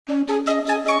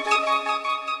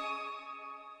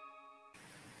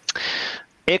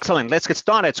Excellent. Let's get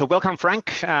started. So welcome,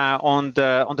 Frank, on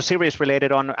the series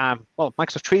related on well,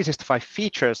 Microsoft 365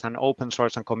 features and open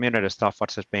source and community stuff,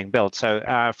 what's being built. So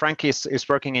Frank is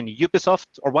working in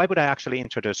Ubisoft, or why would I actually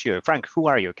introduce you? Frank, who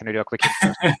are you? Can you do a quick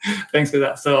introduction? Thanks for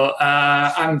that. So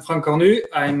I'm Frank Cornu.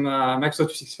 I'm a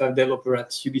Microsoft 365 developer at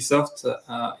Ubisoft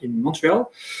in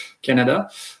Montreal, Canada.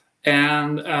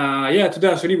 And yeah,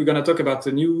 today actually we're going to talk about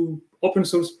a new open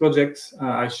source project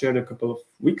I shared a couple of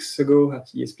weeks ago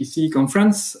at the SPC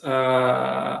conference.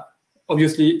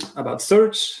 Obviously about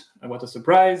search. What a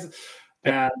surprise.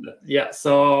 And yeah,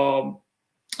 so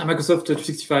a Microsoft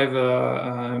 365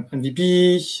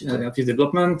 MVP, office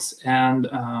development, and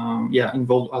yeah,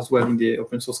 involved as well in the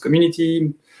open source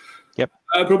community. Yep.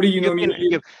 Probably you know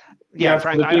me. Yeah,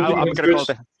 Frank, I'm going to call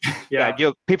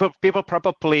the people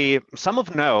probably, some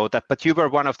of know that, but you were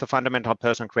one of the fundamental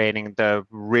person creating the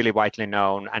really widely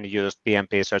known and used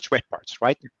PnP search web parts,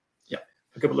 right? Yeah,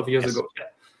 a couple of years ago.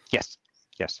 Yeah.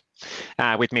 Yes.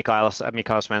 With Mikael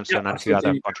Svensson and a few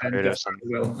other contributors.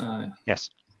 Yes.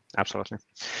 Absolutely.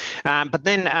 But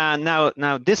then now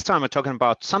this time we're talking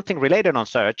about something related on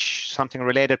search, something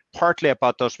related partly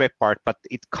about those web part, but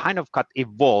it kind of got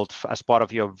evolved as part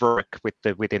of your work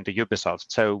within the Ubisoft.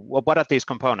 So what are these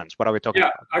components? What are we talking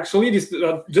about? Actually, this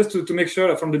just to make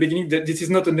sure from the beginning that this is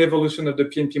not an evolution of the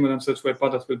PnP modern search web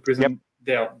part that we'll present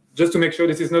there. Just to make sure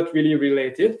this is not really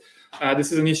related.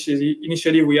 This is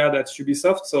initially we had at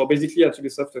Ubisoft. So basically at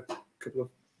Ubisoft a couple of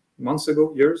months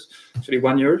ago, actually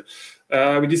 1 year.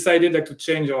 We decided to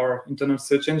change our internal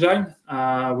search engine.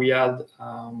 We had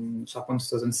SharePoint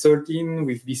 2013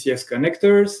 with BCS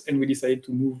connectors, and we decided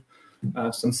to move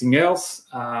something else.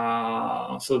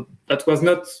 So that was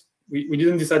not, we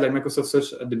didn't decide like Microsoft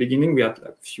Search at the beginning. We had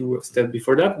a few steps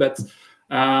before that, but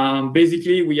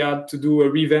basically we had to do a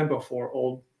revamp of our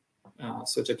old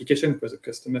search application. It was a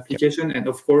custom application, and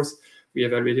of course we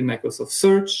evaluated Microsoft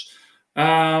Search.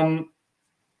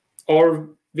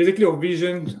 Basically, our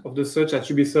vision of the search at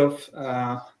Ubisoft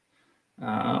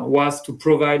was to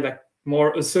provide like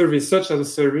more a service, search as a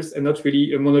service, and not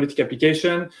really a monolithic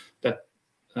application that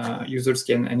users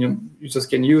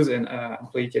can use and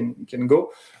employee can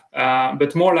go,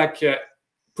 but more like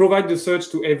provide the search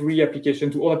to every application,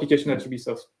 to all applications at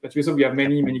Ubisoft. At Ubisoft, we have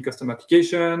many custom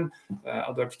applications,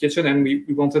 other applications, and we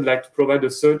wanted like to provide the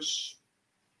search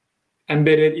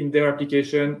embedded in their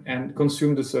application and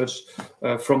consume the search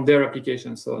from their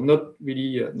application. So not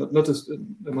really, not a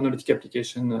monolithic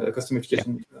application, a custom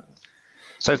application.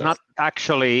 So it's not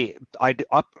actually,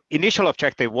 initial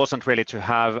objective wasn't really to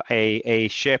have a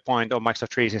SharePoint or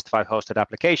Microsoft 365 hosted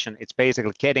application. It's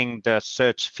basically getting the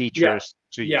search features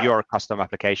to your custom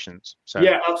applications. So.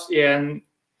 Yeah, and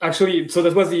actually, so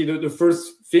that was the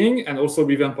first thing, and also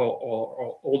revamp our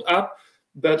old app.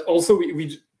 But also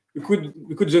we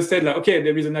could just say like, okay,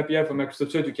 there is an API for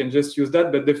Microsoft Search, you can just use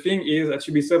that. But the thing is, at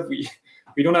Ubisoft,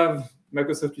 we don't have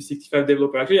Microsoft 365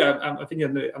 developer. Actually, I think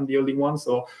I'm the only one,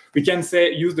 so we can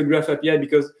say use the Graph API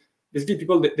because basically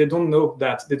people they don't know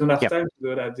that, they don't have time to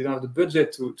do that, they don't have the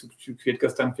budget to create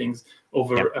custom things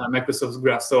over Microsoft's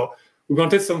Graph. So we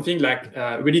wanted something like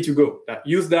ready to go.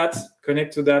 Use that,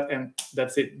 connect to that, and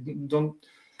that's it. You don't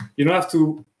have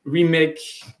to remake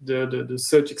the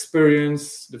search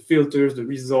experience, the filters, the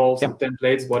results, the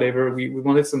templates, whatever. We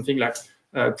wanted something like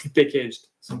prepackaged,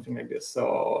 something like this.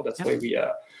 So that's why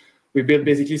we built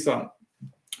basically some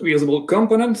reusable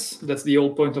components. That's the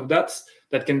whole point of that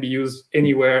can be used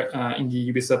anywhere in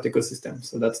the Ubisoft ecosystem.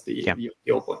 So that's the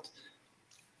whole point.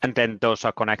 And then those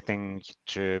are connecting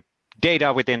to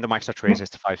data within the Microsoft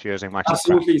 365 using Microsoft.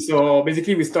 Absolutely. So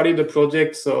basically we started the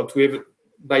project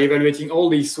by evaluating all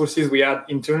these sources we had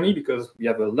internally, because we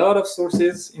have a lot of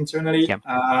sources internally.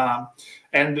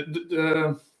 And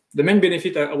the main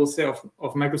benefit, I will say, of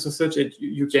Microsoft Search is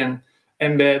you can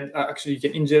embed, actually you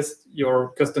can ingest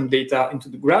your custom data into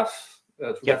the graph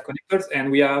through graph connectors.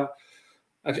 And we had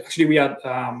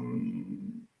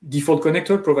default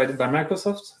connector provided by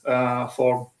Microsoft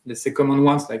for, let's say, common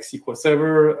ones like SQL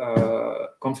Server,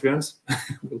 Confluence.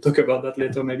 We'll talk about that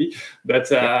later maybe.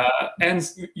 But and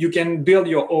you can build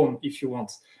your own if you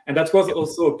want. And that was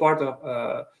also a part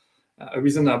of a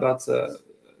reason about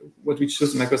what we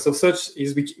chose Microsoft Search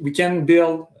is we can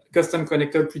build custom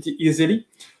connector pretty easily.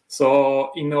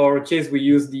 So in our case, we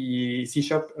use the C#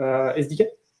 SDK.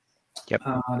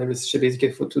 There is C#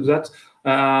 SDK to do that.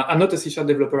 I'm not a C#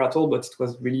 developer at all, but it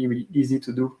was really easy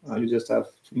to do. You just have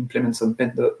to implement some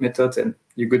methods and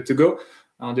you're good to go.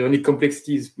 The only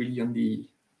complexity is really on the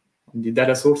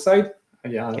data source side.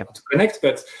 to connect.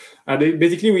 But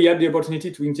basically, we had the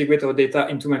opportunity to integrate our data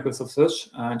into Microsoft Search,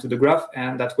 into the graph,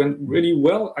 and that went really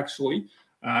well, actually.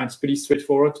 It's pretty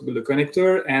straightforward to build a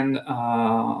connector, and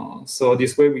so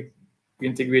this way we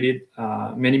integrated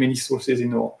many sources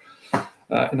in our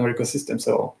ecosystem,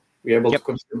 so we're able to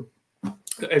consume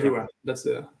everywhere. That's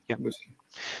the good thing.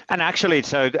 And actually,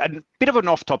 so a bit of an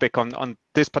off topic on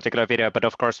this particular video, but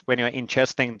of course, when you're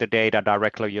ingesting the data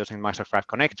directly using Microsoft Graph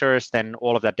connectors, then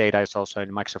all of that data is also in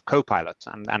Microsoft Copilot,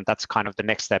 and that's kind of the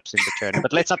next steps in the journey.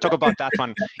 But let's not talk about that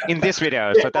one in this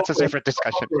video. So that's a separate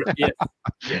discussion.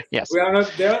 Yes. We are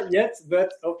not there yet,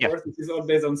 but of course, it is all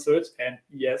based on search, and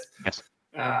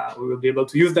we will be able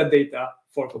to use that data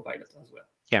for Copilot as well.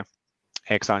 Yeah.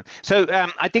 Excellent. So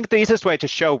I think the easiest way to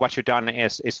show what you've done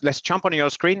is let's jump on your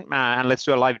screen and let's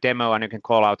do a live demo, and you can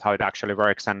call out how it actually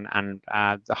works and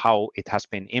how it has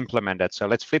been implemented. So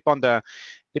let's flip on the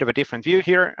bit of a different view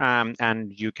here,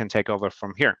 and you can take over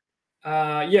from here.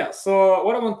 So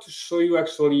what I want to show you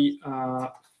actually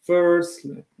first,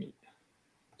 let me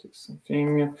do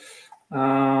something.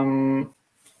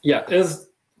 Is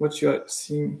what you are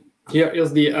seeing. Here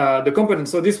is the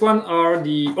components. So this one are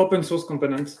the open source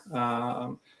components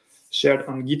shared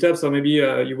on GitHub. So maybe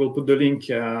you will put the link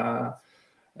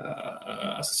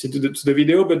associated to the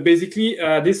video. But basically,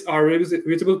 these are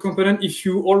reusable components. If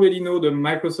you already know the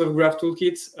Microsoft Graph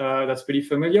Toolkit, that's pretty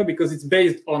familiar because it's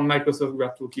based on Microsoft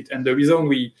Graph Toolkit. And the reason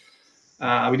we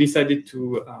decided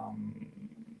to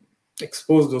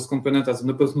expose those components as an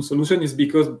open source solution is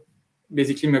because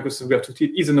basically Microsoft Graph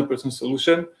Toolkit is an open source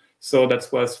solution. So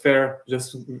that was fair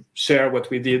just to share what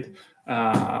we did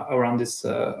around this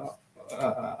on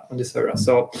this area.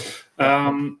 So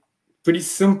pretty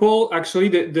simple, actually.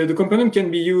 The component can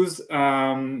be used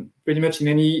pretty much in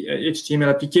any HTML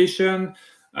application.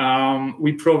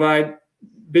 We provide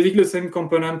basically the same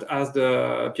component as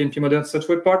the PNP modern search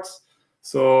web parts.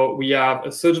 So we have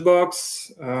a search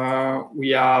box, we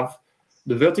have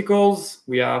the verticals,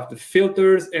 we have the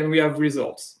filters, and we have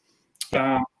results.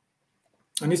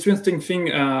 An interesting thing,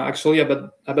 actually,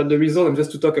 about the result, and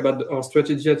just to talk about our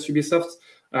strategy at Ubisoft.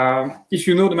 If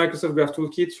you know the Microsoft Graph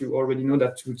Toolkit, you already know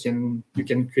that you can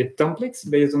create templates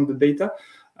based on the data.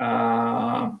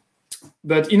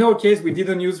 But in our case, we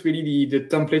didn't use really the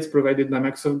templates provided by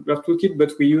Microsoft Graph Toolkit,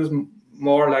 but we use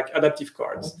more like adaptive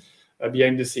cards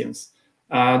behind the scenes.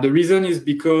 The reason is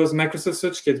because Microsoft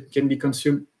Search can be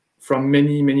consumed from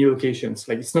many locations.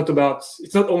 Like it's not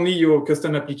only your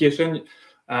custom application.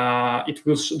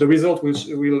 The result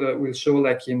will show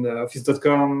like in the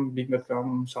Office.com,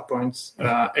 Bing.com, SharePoint,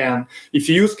 and if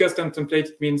you use custom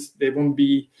template, it means they won't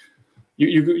be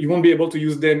you won't be able to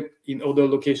use them in other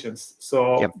locations.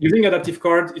 So using adaptive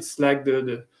card, it's like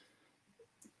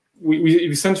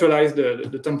we centralize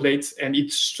the templates, and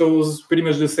it shows pretty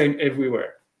much the same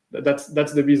everywhere. That's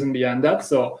the reason behind that.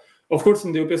 So of course,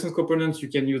 in the open source components, you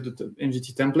can use the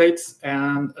MGT templates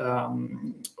and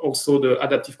also the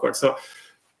adaptive card. So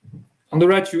on the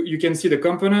right, you can see the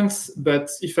components, but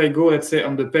if I go, let's say,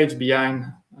 on the page behind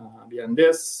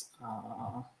this,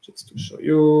 just to show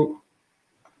you,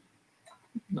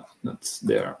 no, not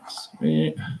there,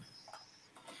 sorry.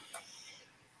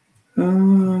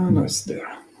 No, it's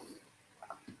there.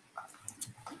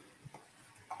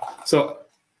 So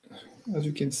as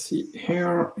you can see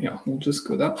here, we'll just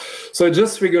go down. So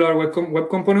just regular web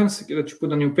components that you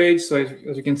put on your page. So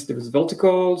as you can see, there's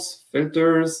verticals,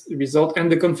 filters, result,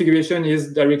 and the configuration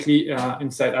is directly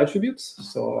inside attributes.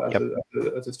 So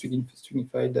as a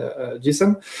stringified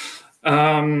JSON.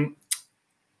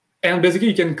 And basically,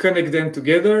 you can connect them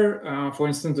together. For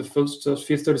instance, the first search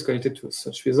filter is connected to a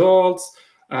search results.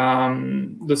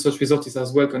 The search result is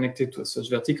as well connected to a search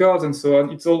verticals, and so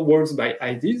on. It all works by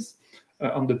IDs.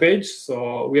 On the page,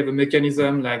 so we have a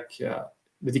mechanism like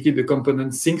basically the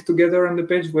components sync together on the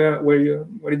page where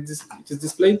it is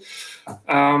displayed,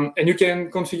 and you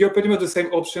can configure pretty much the same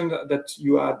option that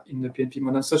you had in the PNP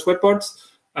modern search web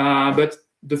parts. But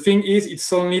the thing is,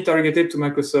 it's only targeted to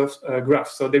Microsoft Graph,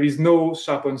 so there is no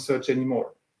SharePoint search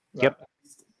anymore. Yep.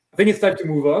 I think it's time to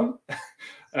move on.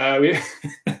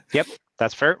 Yep,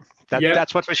 that's fair.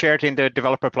 That's what we shared in the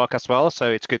developer blog as well.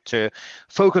 So it's good to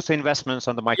focus investments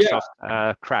on the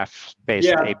Microsoft Graph-based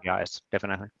APIs,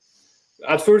 definitely.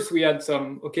 At first, we had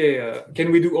some,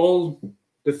 can we do all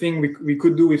the thing we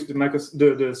could do with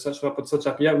the Search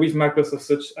API with Microsoft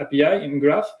Search API in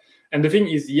Graph? And the thing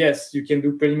is, yes, you can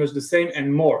do pretty much the same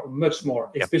and more, much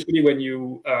more, especially when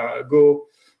you go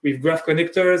with Graph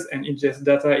connectors and ingest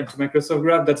data into Microsoft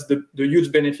Graph. That's the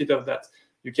huge benefit of that.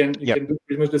 You can do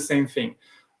pretty much the same thing.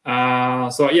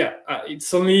 So yeah,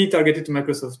 it's only targeted to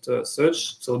Microsoft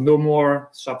Search, so no more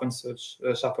SharePoint Search,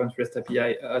 SharePoint REST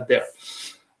API there.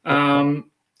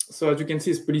 So as you can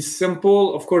see, it's pretty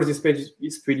simple. Of course, this page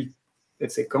is pretty,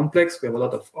 let's say, complex. We have a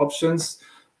lot of options,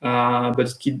 but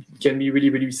it can be really,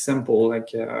 really simple, like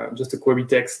just a query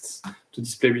text to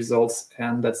display results,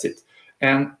 and that's it.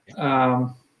 And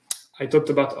I talked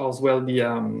about as well the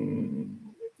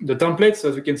templates. So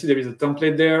as you can see, there is a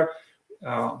template there.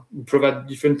 We provide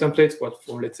different templates,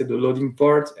 for, let's say, the loading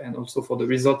part and also for the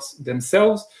results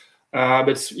themselves. But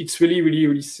it's really, really,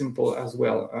 really simple as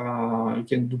well. You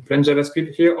can do plain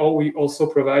JavaScript here, or we also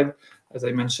provide, as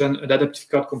I mentioned, an adaptive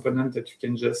card component that you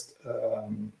can just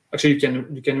actually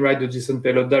you can write the JSON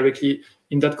payload directly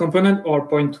in that component, or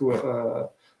point to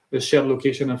a shared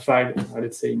location, a file,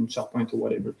 let's say in SharePoint or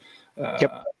whatever,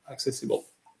 accessible.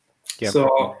 Yep.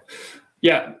 So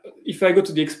yeah, if I go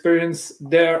to the experience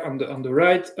there on the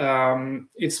right,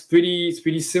 it's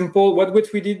pretty simple. What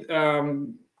we did.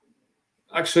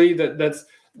 Actually, that's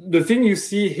the thing you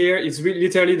see here is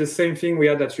literally the same thing we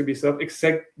had at Ubisoft,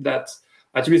 except that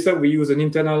at Ubisoft we use an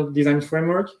internal design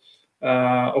framework.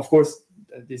 Of course,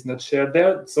 that is not shared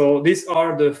there. So these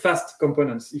are the fast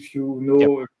components. If you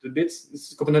know the bits,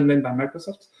 it's a component made by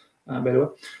Microsoft, by the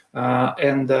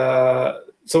way.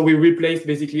 So we replaced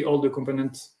basically all the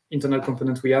internal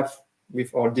components we have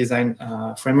with our design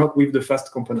framework with the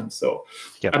fast components. So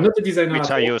I'm not a designer. Which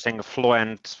are using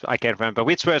Fluent, I can't remember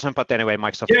which version, but anyway,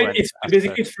 Microsoft Fluent. It's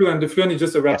basically it's Fluent. The Fluent is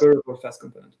just a wrapper for fast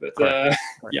component. But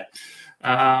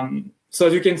so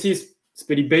as you can see, it's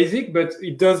pretty basic, but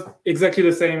it does exactly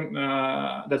the same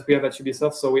that we have at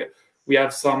Ubisoft. So we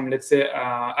have some, let's say,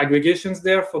 aggregations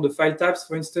there for the file types,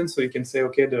 for instance. So you can say,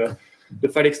 okay, the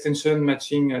file extension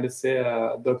matching, let's say,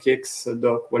 docx,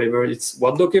 doc, whatever. It's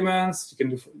Word documents. You can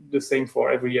do the same for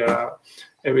every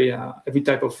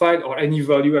type of file or any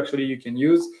value actually you can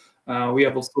use. We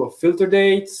have also a filter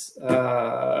dates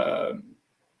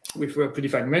with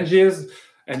predefined ranges,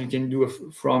 and you can do a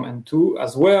from and to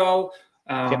as well.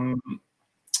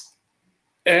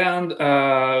 And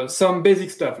some basic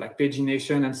stuff like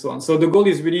pagination and so on. So the goal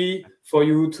is really for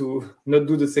you to not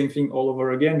do the same thing all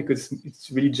over again, because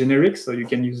it's really generic, so you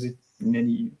can use it in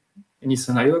any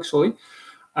scenario actually.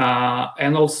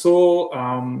 And also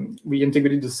we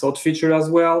integrated the sort feature as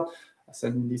well,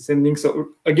 ascending, descending. So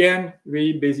again,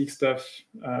 really basic stuff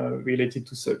related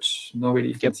to search, not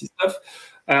really fancy stuff.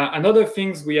 Another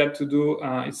things we had to do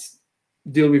is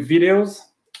deal with videos.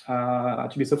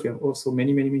 At Ubisoft, we have also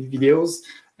many videos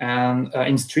and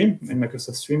in Stream, in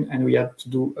Microsoft Stream, and we had to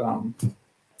do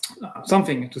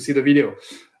something to see the video.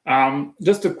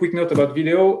 Just a quick note about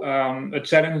video. A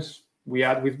challenge we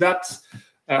had with that,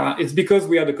 it's because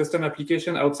we had a custom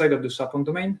application outside of the SharePoint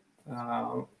domain.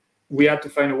 We had to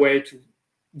find a way to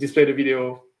display the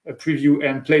video, a preview,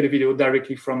 and play the video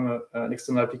directly from an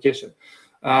external application.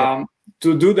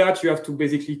 To do that, you have to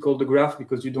basically call the graph,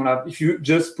 because you don't have, if you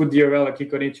just put the URL and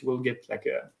click on it, you will get like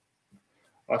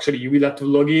actually you will have to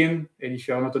log in, and if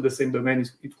you are not at the same domain,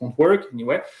 it won't work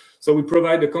anyway. So we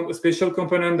provide a special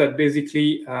component that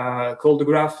basically call the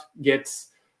graph, gets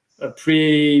a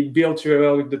pre-built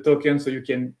URL with the token, so you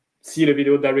can see the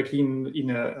video directly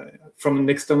from an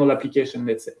external application,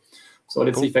 let's say. So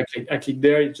let's see if I click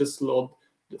there, it just load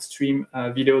the stream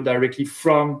video directly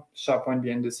from SharePoint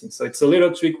behind the scenes. So it's a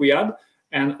little trick we had.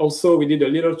 And also we did a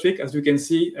little trick. As you can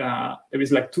see, there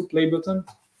is like 2 play buttons.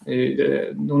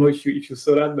 I don't know if you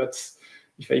saw that, but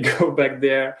if I go back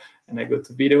there and I go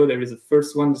to video, there is a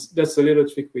first one. That's a little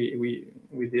trick we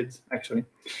did actually.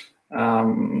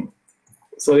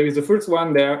 So there is the first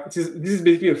one there. This is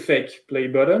basically a fake play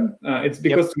button. It's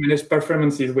because to manage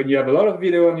performances, when you have a lot of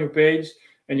video on your page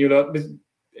and you load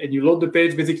the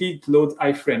page, basically it loads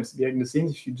iframes behind the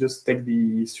scenes if you just take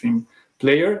the stream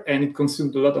player, and it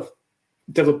consumes a lot of,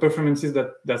 in terms of performances,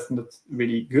 that's not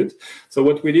really good. So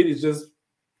what we did is just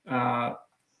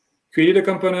created a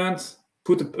component,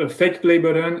 put a fake play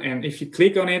button, and if you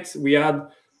click on it, we had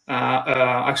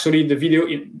actually the video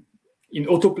in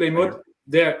autoplay mode.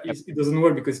 There it doesn't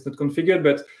work because it's not configured,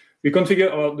 but we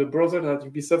configure the browser at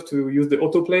Ubisoft to use the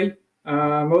autoplay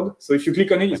mode. So if you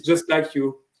click on it, it's just like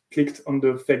you clicked on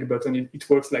the fake button. It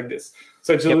works like this.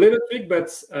 So it's a little trick,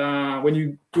 but when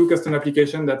you do custom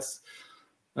application, that's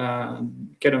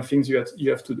kind of things you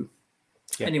have to do.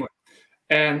 Anyway,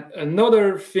 and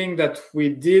another thing that we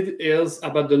did is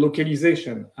about the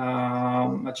localization.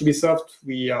 At Ubisoft,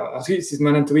 actually this is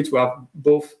mandatory to have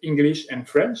both English and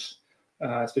French,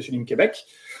 especially in Quebec.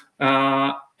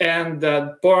 And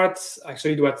that part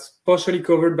actually was partially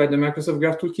covered by the Microsoft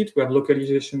Graph Toolkit. We have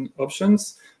localization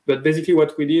options, but basically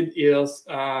what we did is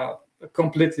a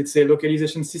complete, let's say,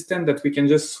 localization system that we can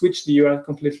just switch the URL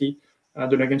completely,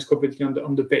 the language completely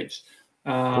on the page.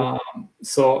 Cool.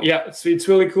 So yeah, it's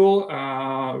really cool,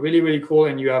 really cool,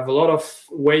 and you have a lot of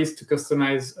ways to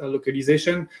customize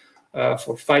localization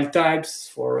for file types,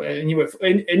 for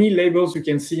any labels you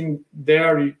can see in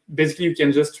there. Basically, you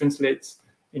can just translate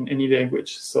in any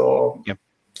language. So yep.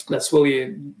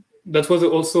 that was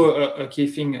also a key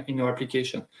thing in our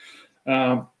application.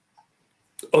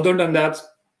 Other than that,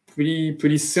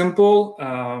 pretty simple.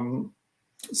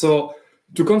 So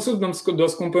to consume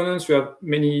those components, you have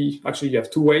you have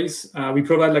two ways. We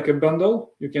provide like a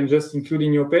bundle you can just include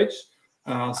in your page.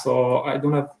 So I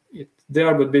don't have it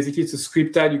there, but basically it's a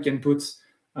script tag you can put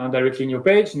directly in your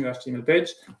page, in your HTML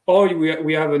page. Or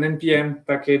we have an NPM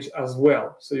package as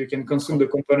well. So you can consume the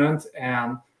component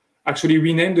and actually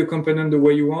rename the component the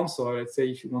way you want. So let's say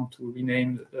if you want to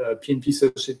rename PNP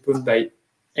search endpoint by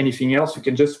anything else, you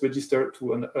can just register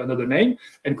to another name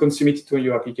and consume it to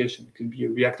your application. It could be a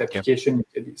React application, It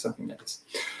could be something like this.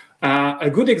 A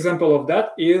good example of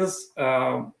that is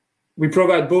we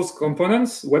provide both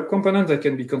components, web components that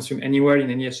can be consumed anywhere in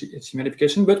any HTML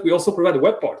application, but we also provide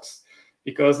web parts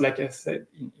because, like I said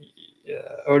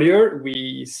earlier,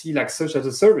 we see like search as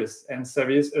a service, and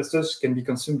search can be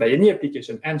consumed by any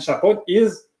application, and SharePoint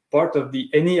is part of the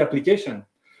any application.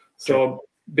 So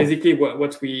basically,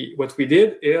 what we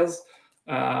did is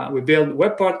we build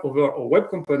web part over our web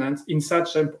components inside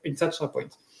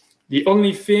SharePoint. The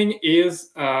only thing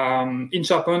is in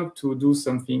SharePoint to do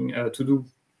something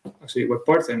actually web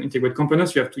parts and integrate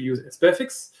components, you have to use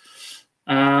SPFX.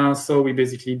 So we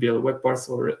basically build web parts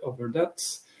over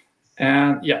that.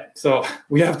 And yeah, so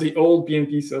we have the old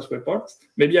PNP search web parts.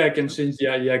 Maybe I can change the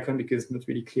icon because it's not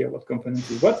really clear what component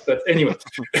is what, but anyway.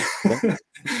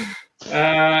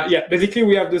 Yeah, basically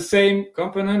we have the same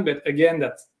component, but again,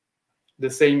 that's the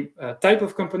same type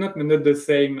of component, but not the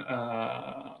same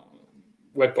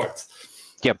web parts.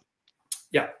 Yep.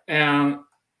 Yeah, and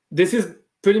this is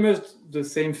pretty much the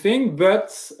same thing,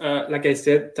 but like I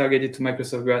said, targeted to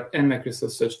Microsoft Graph and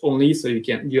Microsoft Search only. So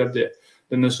you have the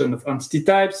notion of entity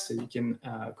types, so you can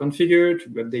configure to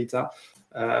get data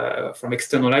from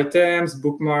external items,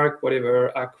 bookmark,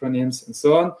 whatever, acronyms, and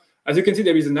so on. As you can see,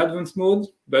 there is an advanced mode,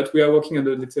 but we are working on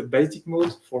the, let's say, basic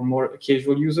mode for more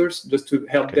casual users, just to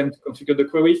help them to configure the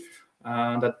query.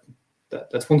 That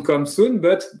won't come soon,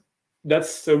 but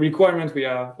that's a requirement we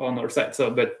have on our side.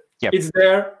 So, but it's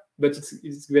there, but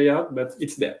it's very hard, but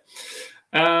it's there.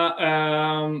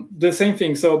 The same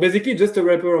thing. So basically, just a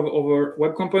wrapper over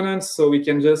web components. So we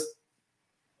can just,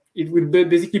 it will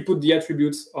basically put the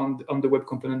attributes on the web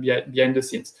component behind the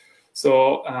scenes.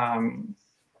 So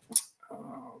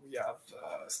we have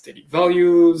static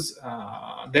values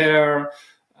there,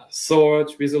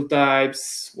 sort, result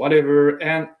types, whatever.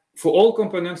 And for all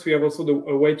components, we have also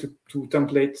a way to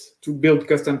build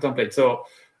custom templates. So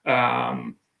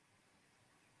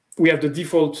we have the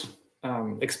default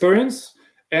experience,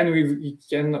 and you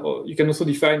can also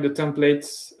define the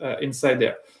templates inside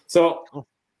there. So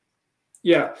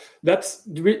yeah, that's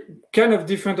kind of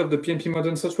different of the PNP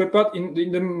modern search web part. In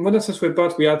the modern search web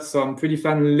part, we had some pretty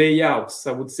fun layouts,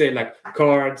 I would say, like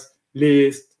cards,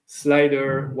 list,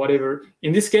 slider, whatever.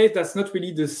 In this case, that's not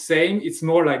really the same. It's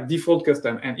more like default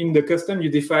custom. And in the custom,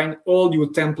 you define all your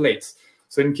templates.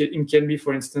 So it can be,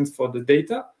 for instance, for the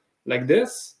data, like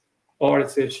this, or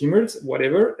let's say shimmers,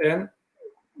 whatever. And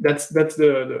that's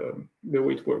the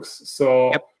way it works.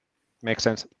 So makes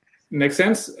sense. Makes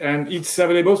sense, and it's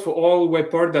available for all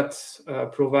web parts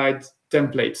that provide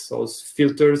templates. So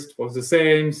filters for the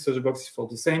same, search boxes for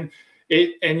the same,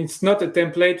 and it's not a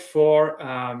template for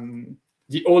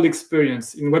the old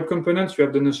experience. In web components, you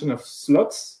have the notion of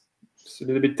slots. It's a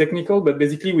little bit technical, but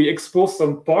basically we expose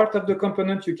some part of the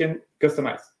component you can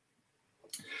customize.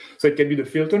 So it can be the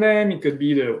filter name, it could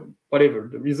be the whatever,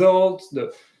 the result,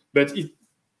 but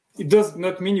it does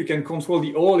not mean you can control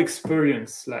the whole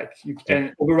experience, like you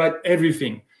can override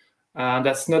everything.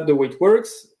 That's not the way it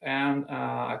works, and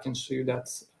I can show you that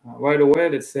right away.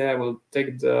 Let's say I will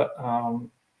take the,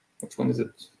 which one is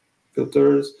it?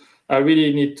 Filters. I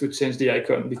really need to change the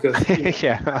icon because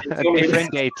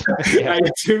different date. I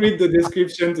need to read the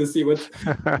description to see what, is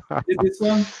it this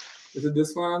one? Is it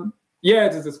this one? Yeah,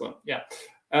 it is this one, yeah.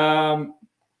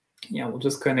 Yeah, we'll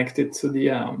just connect it to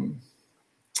the,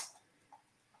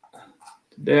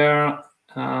 there,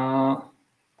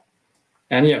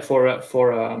 and yeah, for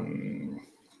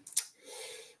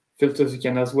filters, you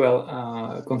can as well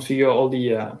configure all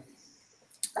the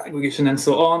aggregation and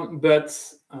so on. But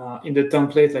in the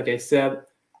template, like I said,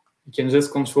 you can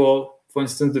just control, for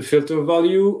instance, the filter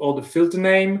value or the filter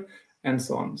name and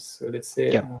so on. So let's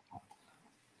say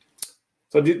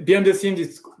So behind the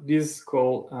scenes, these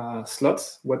called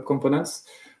slots, web components.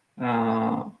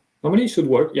 Normally it should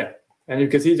work, yeah. And you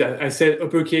can see that I said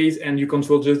uppercase, and you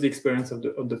control just the experience of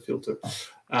the filter.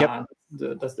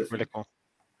 That's the really cool.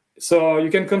 So you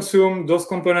can consume those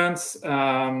components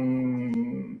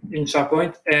in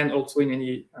SharePoint and also in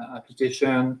any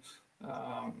application.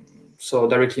 So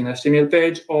directly in an HTML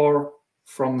page or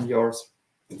from your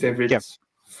favorite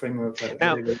framework.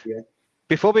 Now,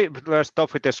 before we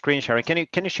stop with the screen sharing, can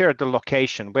you share the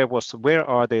location? Where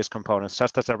are these components?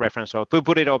 Just as a reference, or we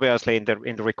put it obviously in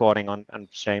the recording on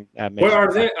same. Where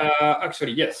are they?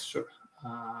 Actually, yes, sure.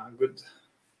 Good.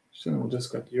 So we'll just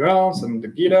grab the URLs and the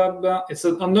GitHub. It's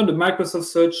under the Microsoft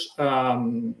Search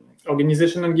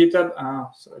organization on GitHub.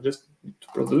 So I just need to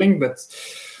put the link, but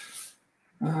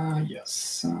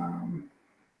yes.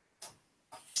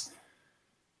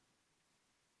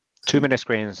 Too many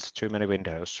screens, too many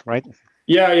windows, right?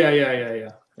 Yeah.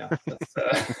 That's,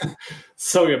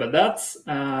 sorry about that.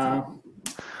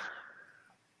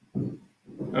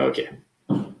 Okay.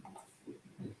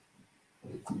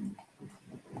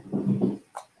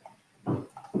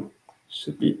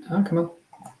 Should be. Come on.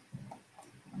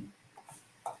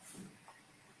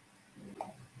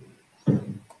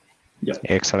 Yeah.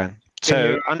 Excellent.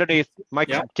 So underneath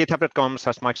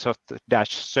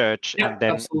github.com/Microsoft-search, and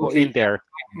then absolutely. In there.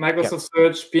 Microsoft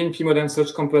Search, PNP modern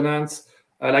search components.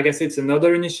 Like I said, it's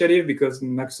another initiative because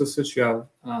in Microsoft Search you have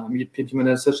PNP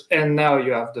modern search, and now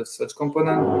you have the search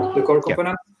component, the core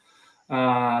component.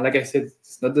 Like I said,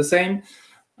 it's not the same.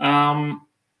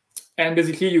 And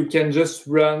basically, you can just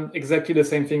run exactly the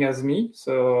same thing as me.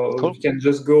 So you can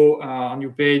just go on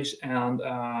your page and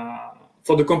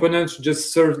for the components,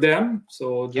 just serve them.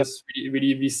 So just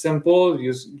really be simple.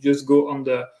 You just go on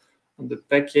the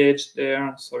package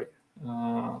there. Sorry,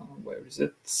 where is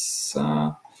it?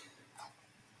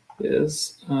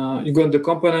 You go on the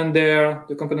component there,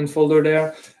 the component folder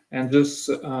there, and just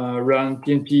run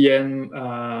pnpm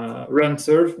run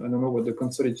serve. I don't know what the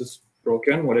console is just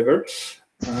broken, whatever.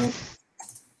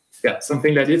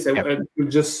 Something like this. I will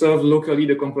just serve locally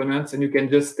the components, and you can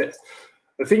just test.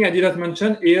 The thing I did not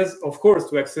mention is, of course,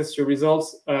 to access your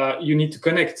results, you need to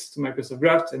connect to Microsoft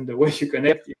Graph, and the way you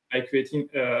connect is by creating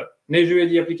an Azure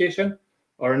AD application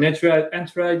or an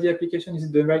Entra AD application. Is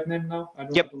it the right name now? I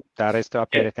don't know. That is the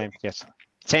updated name. Yes,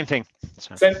 same thing.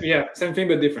 Same thing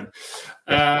but different.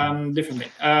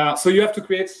 Differently. So you have to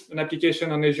create an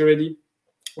application on Azure AD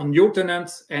on your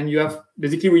tenant, and you have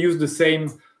basically we use the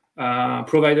same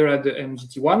provider at the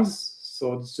MGT ones,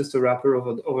 so it's just a wrapper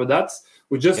over that.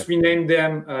 We just rename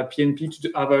them PNP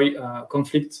to avoid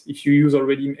conflict. If you use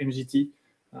already MGT,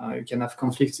 you can have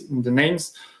conflict in the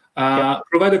names.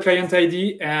 Provide a client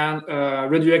ID and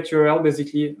redirect URL.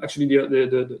 Basically, actually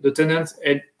the tenant,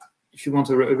 and if you want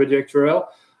a redirect URL,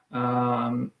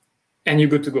 and you're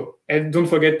good to go. And don't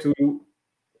forget to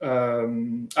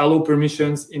allow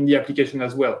permissions in the application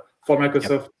as well for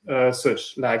Microsoft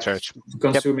Search, like to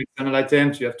consume external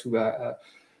items. You have to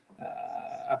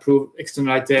approve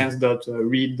external items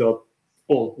 .read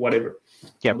 .all whatever.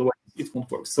 Otherwise, it won't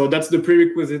work. So that's the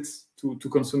prerequisites to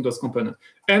consume those components.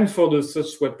 And for the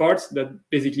search web parts, that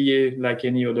basically like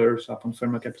any other SharePoint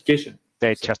framework application.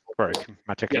 They just work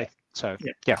magically. So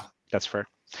that's fair.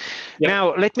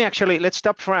 Now let's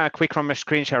stop for a quick from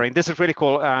screen sharing. This is really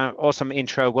cool, awesome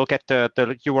intro. We'll get the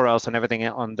URLs and everything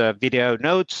on the video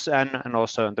notes and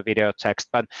also on the video text.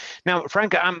 But now,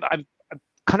 Frank, I'm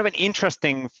kind of an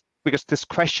interesting, because this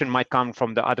question might come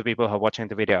from the other people who are watching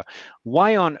the video.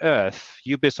 Why on earth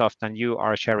Ubisoft and you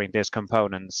are sharing these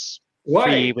components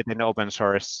free within open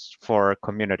source for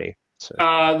community? So.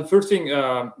 The first thing,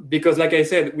 because like I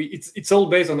said, it's all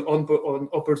based on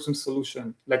open source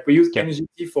solution. Like we use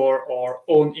MGT for our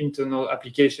own internal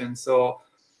application. So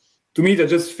to me,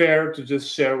 that's just fair to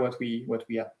just share what we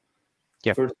have.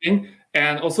 First thing,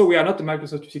 and also we are not a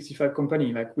Microsoft 365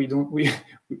 company. Like we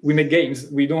make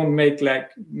games. We don't make like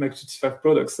Microsoft 365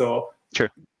 products. So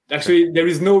actually, there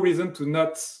is no reason to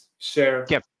not share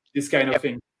this kind of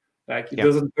thing. Like it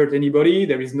doesn't hurt anybody.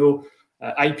 There is no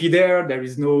IP there. There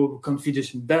is no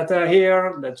confidential data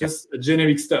here. That's just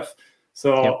generic stuff.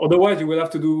 So otherwise, you will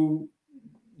have to do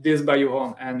this by your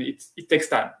own, and it takes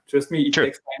time. Trust me, it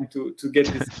takes time to get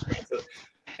this.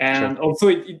 And also,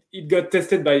 it got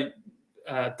tested by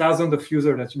thousands of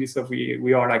users at Ubisoft.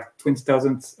 We are like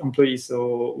 20,000 employees,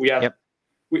 so we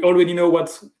already know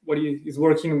what is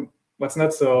working, what's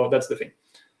not. So that's the thing.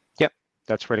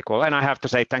 That's really cool. And I have to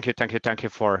say thank you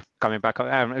for coming back,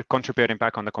 contributing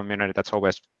back on the community. That's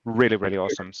always really, really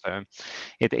awesome. So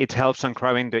it helps on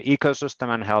growing the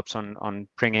ecosystem and helps on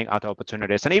bringing out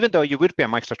opportunities. And even though you would be a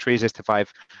Microsoft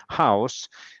 365 house,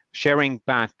 sharing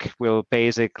back will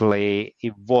basically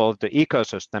evolve the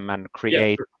ecosystem and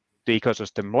create the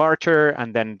ecosystem larger,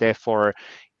 and then therefore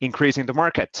increasing the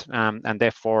market, and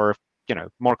therefore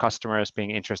more customers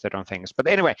being interested on things. But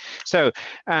anyway, so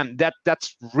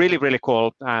that's really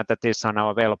cool that these are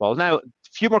now available. Now, a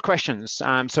few more questions.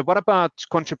 So what about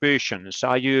contributions?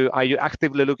 Are you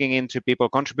actively looking into people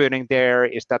contributing there?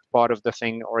 Is that part of the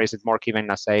thing, or is it more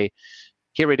given as a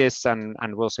here it is, and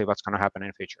we'll see what's going to happen in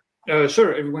the future?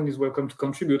 Sure, everyone is welcome to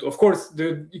contribute. Of course,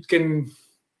 it can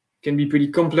be pretty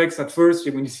complex at first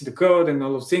when you see the code and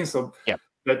all those things. So,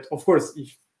 but of course,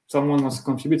 if someone wants to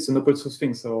contribute, it's an open source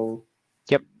thing. So,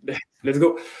 let's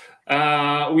go.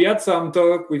 We had some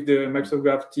talk with the Microsoft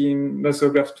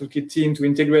Graph Toolkit team to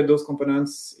integrate those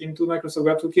components into Microsoft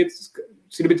Graph Toolkit. It's a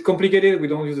little bit complicated. We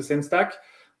don't use the same stack,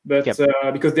 but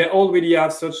because they already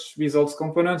have such results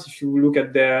components, if you look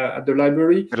at the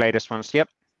library, the latest ones, sure.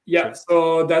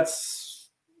 So that's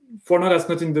for now. That's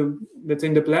not in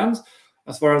the plans,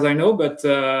 as far as I know. But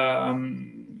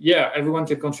everyone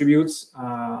can contribute,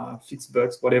 fix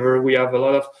bugs, whatever. We have a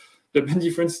lot of the main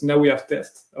difference. Now we have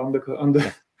tests on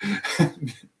the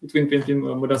between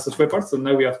PNP modern search web parts. So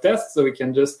now we have tests, so we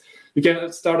can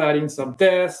start adding some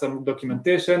tests, some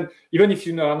documentation. Even if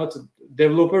you are not a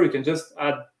developer, you can just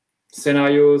add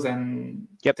scenarios and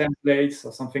templates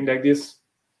or something like this.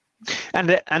 And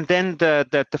then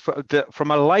the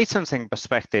from a licensing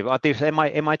perspective, are these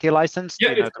MIT licensed?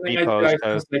 Yeah, it's MIT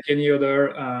licensed like any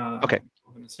other. Okay.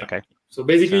 So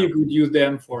basically, you could use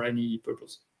them for any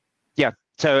purpose. Yeah.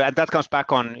 So that comes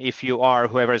back on if you are,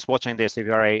 whoever is watching this, if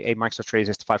you are a Microsoft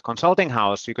 365 consulting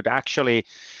house, you could actually,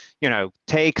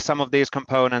 take some of these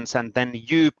components and then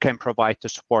you can provide the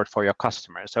support for your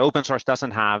customers. So open source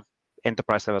doesn't have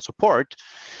enterprise level support,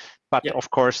 but of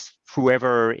course,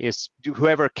 whoever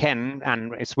can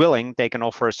and is willing, they can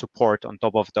offer support on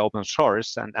top of the open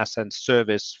source and as a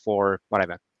service for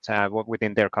whatever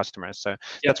within their customers. So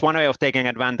that's one way of taking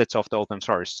advantage of the open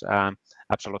source.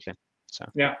 Absolutely. So.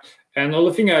 Yeah, and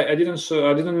another thing I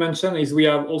didn't mention is we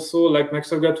have also, like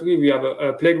Microsoft Graph Toolkit, we have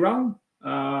a playground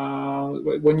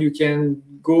when you can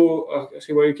go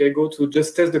where you can go to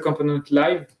just test the component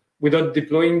live without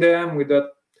deploying them,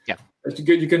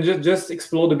 you can just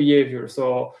explore the behavior.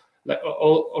 So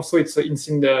also it's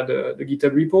in the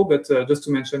GitHub repo, but just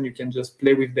to mention, you can just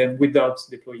play with them without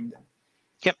deploying them.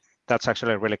 Yep, that's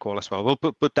actually really cool as well. We'll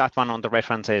put that one on the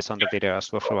references on the video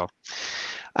as well.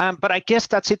 But I guess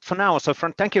that's it for now. So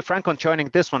thank you, Frank, on joining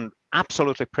this one.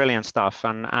 Absolutely brilliant stuff,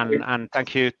 and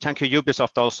thank you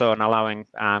Ubisoft also on allowing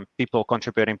people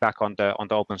contributing back on the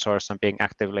open source and being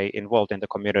actively involved in the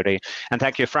community. And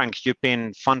thank you, Frank. You've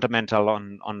been fundamental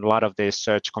on a lot of these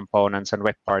search components and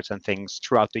web parts and things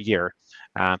throughout the year.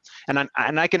 And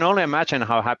I can only imagine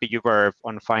how happy you were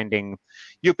on finding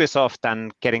Ubisoft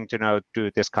and getting to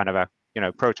do this kind of a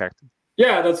project.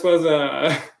 Yeah, that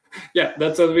was. Yeah,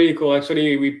 that was really cool.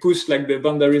 Actually, we pushed the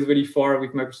boundaries really far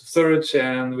with Microsoft Search,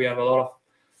 and we have a lot of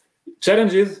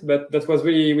challenges. But that was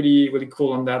really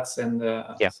cool on that. And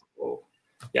so,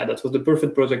 that was the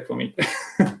perfect project for me.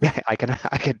 I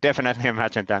can definitely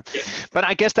imagine that. Yeah. But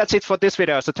I guess that's it for this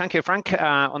video. So thank you, Frank,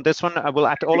 on this one. I will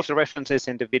add all of the references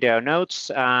in the video notes.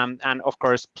 And of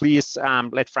course, please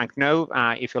let Frank know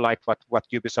if you like what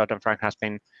Ubisoft and Frank has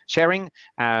been sharing,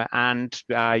 and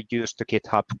use the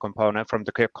GitHub component from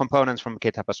the components from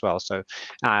GitHub as well. So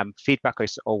feedback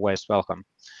is always welcome.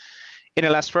 Any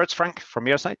last words, Frank, from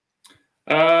your side?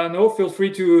 No, feel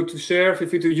free to share, feel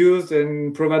free to use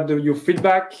and provide your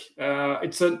feedback.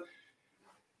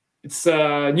 It's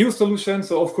a new solution,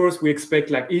 so of course we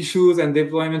expect issues and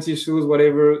deployment issues,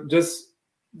 whatever. Just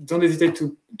don't hesitate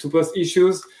to post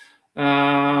issues.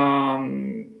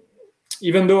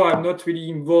 Even though I'm not really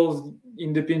involved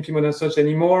in the PNP modern search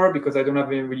anymore because I don't have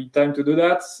really time to do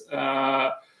that.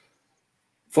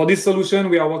 For this solution,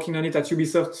 we are working on it at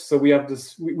Ubisoft, so we have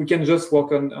this. We can just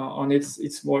work on it.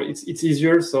 It's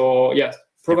easier. So yeah,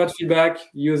 provide feedback,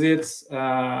 use it,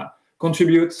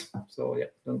 contribute. So yeah,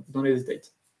 don't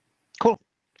hesitate.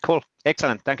 Cool,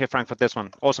 excellent. Thank you, Frank, for this one.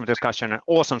 Awesome discussion and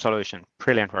awesome solution.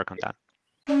 Brilliant work on that.